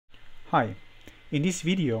Hi, in this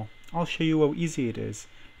video I'll show you how easy it is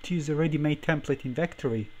to use a ready-made template in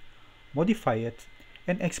Vectary, modify it,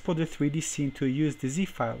 and export the 3D scene to a USDZ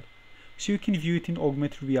file so you can view it in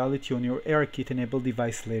augmented reality on your ARKit-enabled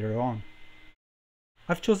device later on.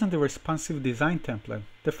 I've chosen the responsive design template,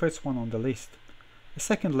 the first one on the list. A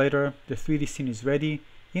second later, the 3D scene is ready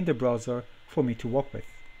in the browser for me to work with.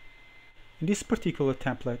 In this particular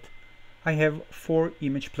template, I have 4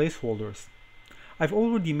 image placeholders. I've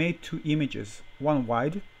already made 2 images, one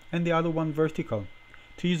wide and the other one vertical,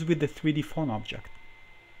 to use with the 3D phone object.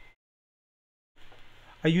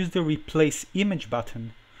 I use the Replace Image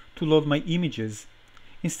button to load my images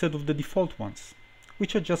instead of the default ones,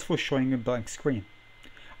 which are just for showing a blank screen.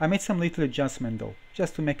 I made some little adjustment though,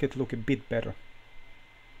 just to make it look a bit better.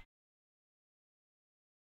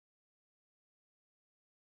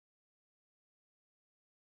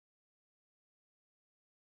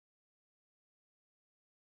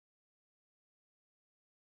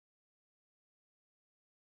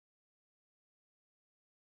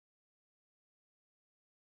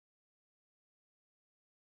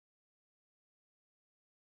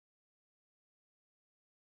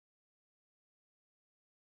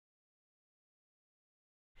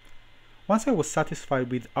 Once I was satisfied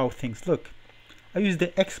with how things look, I used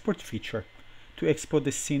the export feature to export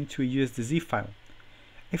the scene to a USDZ file,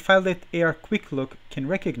 a file that ARKit can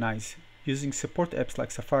recognize using support apps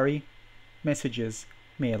like Safari, Messages,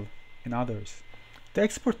 Mail, and others. The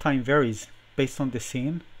export time varies based on the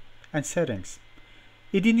scene and settings.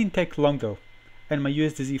 It didn't take long though, and my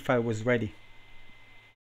USDZ file was ready.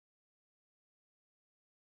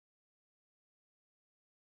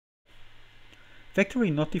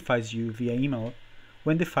 Vectary notifies you via email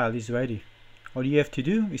when the file is ready. All you have to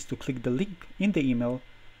do is to click the link in the email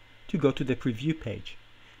to go to the preview page.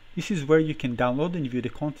 This is where you can download and view the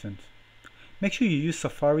content. Make sure you use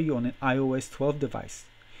Safari on an iOS 12 device.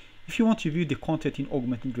 If you want to view the content in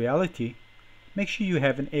augmented reality, make sure you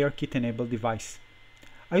have an ARKit-enabled device.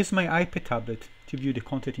 I use my iPad tablet to view the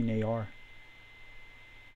content in AR.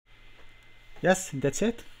 Yes, that's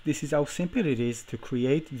it. This is how simple it is to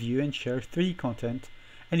create, view and share 3D content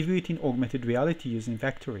and view it in augmented reality using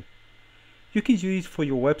Vectary. You can use it for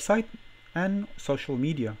your website and social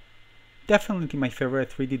media. Definitely my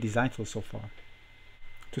favorite 3D design tool so far.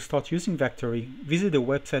 To start using Vectary, visit the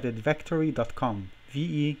website at vectary.com,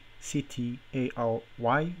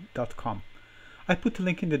 vectary.com. I put a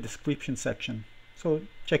link in the description section, so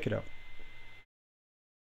check it out.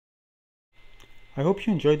 I hope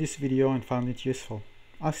you enjoyed this video and found it useful.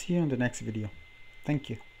 I'll see you in the next video. Thank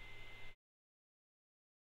you.